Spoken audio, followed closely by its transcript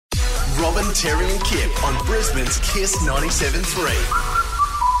Robin, Terry and Kip on Brisbane's Kiss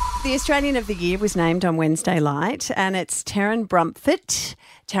 97.3. The Australian of the Year was named on Wednesday night, and it's Taryn Brumfitt,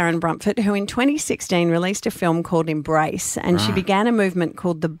 who in 2016 released a film called Embrace, and she began a movement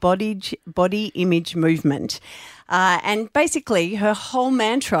called the Body Image Movement. And basically her whole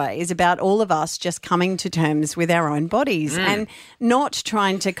mantra is about all of us just coming to terms with our own bodies and not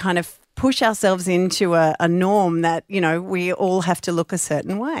trying to kind of push ourselves into a norm that, you know, we all have to look a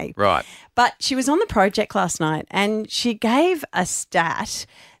certain way. Right. But she was on the project last night and she gave a stat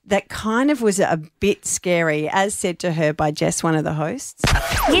that kind of was a bit scary, as said to her by Jess, one of the hosts.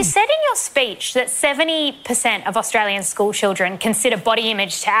 You said in your speech that 70% of Australian school children consider body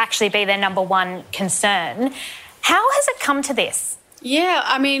image to actually be their number one concern. How has it come to this? Yeah,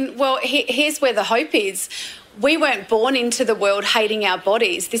 I mean, well, here's where the hope is. We weren't born into the world hating our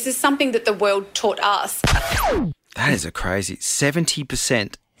bodies. This is something that the world taught us. That is a crazy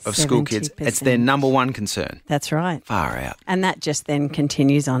 70% of school kids. 70%. It's their number one concern. That's right. Far out. And that just then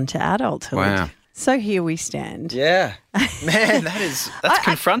continues on to adulthood. Wow. So here we stand. Yeah. Man, that's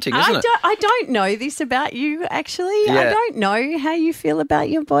confronting, isn't it? I don't know this about you, actually. Yeah. I don't know how you feel about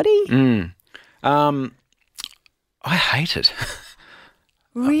your body. I hate it.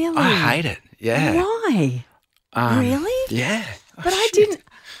 Really? I hate it. Yeah. Why? Really? Yeah. But I didn't.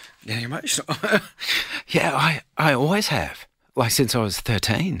 Getting emotional. Yeah, I always have. Like since I was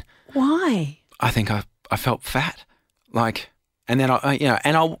 13. Why? I think I felt fat. Like, and then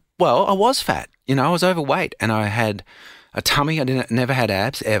I was fat. You know, I was overweight and I had a tummy. I never had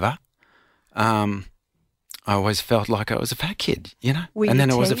abs ever. I always felt like I was a fat kid, you know. Were and you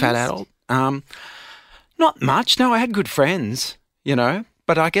then I was a fat teased? adult. Not much. No, I had good friends, you know.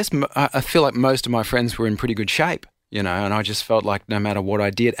 But I guess I feel like most of my friends were in pretty good shape, you know, and I just felt like no matter what I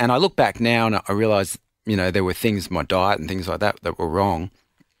did, and I look back now and I realise, you know, there were things, my diet and things like that were wrong,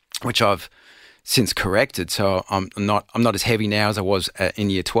 which I've since corrected. So I'm not as heavy now as I was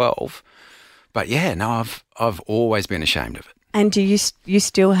in year 12. But yeah, no, I've always been ashamed of it. And do you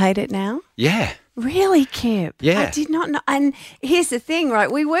still hate it now? Yeah. Really, Kip? Yeah. I did not know. And here's the thing, right?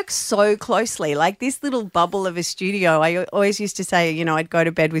 We work so closely. Like this little bubble of a studio, I always used to say, you know, I'd go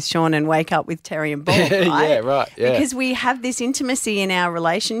to bed with Sean and wake up with Terry and Bob, right? Yeah, right, yeah. Because we have this intimacy in our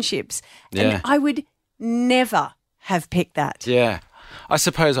relationships. Yeah. And I would never have picked that. Yeah. I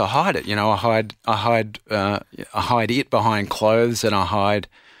suppose I hide it, you know, I hide it behind clothes and I hide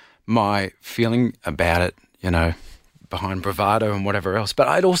my feeling about it, you know, behind bravado and whatever else. But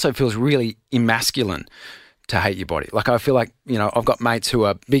it also feels really emasculine to hate your body. Like I feel like, you know, I've got mates who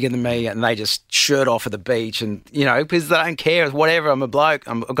are bigger than me and they just shirt off at the beach and, you know, because they don't care, whatever, I'm a bloke,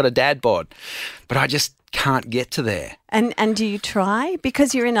 I've got a dad bod. But I just can't get to there. And do you try?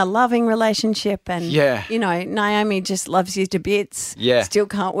 Because you're in a loving relationship and, Yeah. you know, Naomi just loves you to bits. Yeah. Still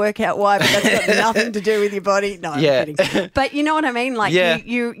can't work out why, but that's got nothing to do with your body. No, Yeah. I'm kidding. But you know what I mean? Like Yeah.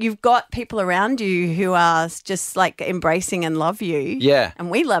 you've got people around you who are just like embracing and love you. Yeah. And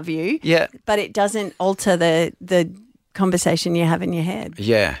we love you. Yeah. But it doesn't alter the conversation you have in your head.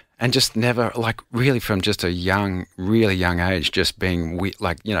 Yeah. And just never, like really from just a really young age, just being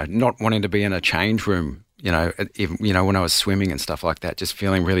like, you know, not wanting to be in a change room, you know, even, you know, when I was swimming and stuff like that, just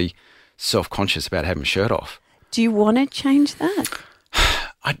feeling really self-conscious about having a shirt off. Do you want to change that?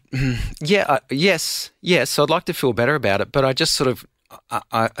 Yes, I'd like to feel better about it, but I just sort of,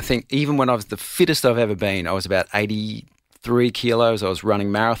 I think even when I was the fittest I've ever been, I was about 83 kilos, I was running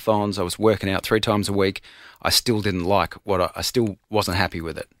marathons, I was working out 3 times a week, I still didn't like I still wasn't happy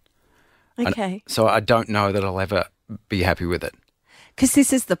with it. Okay. So I don't know that I'll ever be happy with it. Because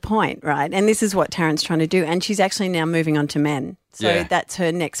this is the point, right? And this is what Taryn's trying to do. And she's actually now moving on to men. So Yeah. that's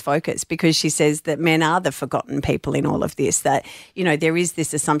her next focus, because she says that men are the forgotten people in all of this, that, you know, there is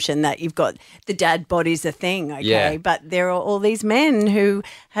this assumption that you've got the dad body's a thing, okay? Yeah. But there are all these men who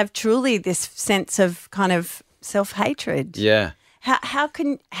have truly this sense of kind of self-hatred. Yeah. How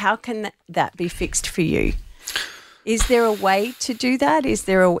can that be fixed for you? Is there a way to do that? Is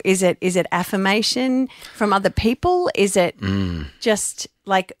it affirmation from other people? Is it just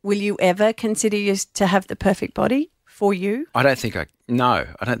like, will you ever consider to have the perfect body for you? I don't think I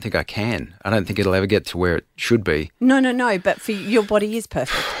can. I don't think it'll ever get to where it should be. No. But for your body is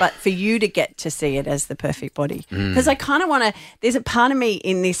perfect. But for you to get to see it as the perfect body, because I kind of want to. There's a part of me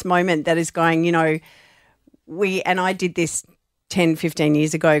in this moment that is going, you know, I did this 10, 15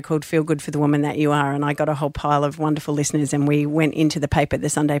 years ago called Feel Good for the Woman That You Are, and I got a whole pile of wonderful listeners and we went into the paper, the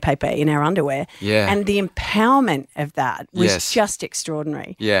Sunday paper, in our underwear. Yeah. And the empowerment of that was Yes. just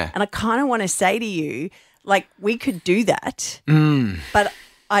extraordinary. Yeah. And I kind of want to say to you, like, we could do that, but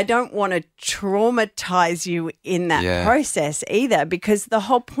I don't want to traumatize you in that process either, because the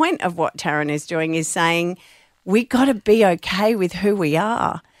whole point of what Taryn is doing is saying we got to be okay with who we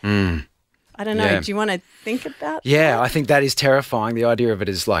are. I don't know. Do you want to think about that? I think that is terrifying. The idea of it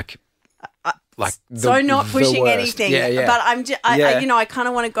is not pushing anything. Yeah. But I kind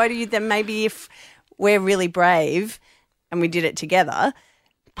of want to go to you then maybe if we're really brave and we did it together,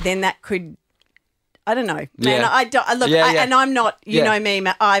 then that could, I don't know. Man, and I'm not, you know me,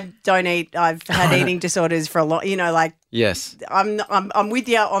 I don't eat, I've had eating disorders for a lot, Yes. I'm with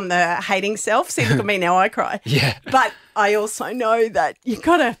you on the hating self. See, look at me now, I cry. Yeah. But I also know that you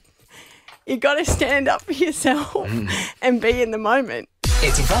gotta stand up for yourself and be in the moment.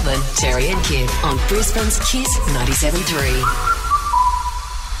 It's Robin, Terry and Kip on Brisbane's Kiss 97.3.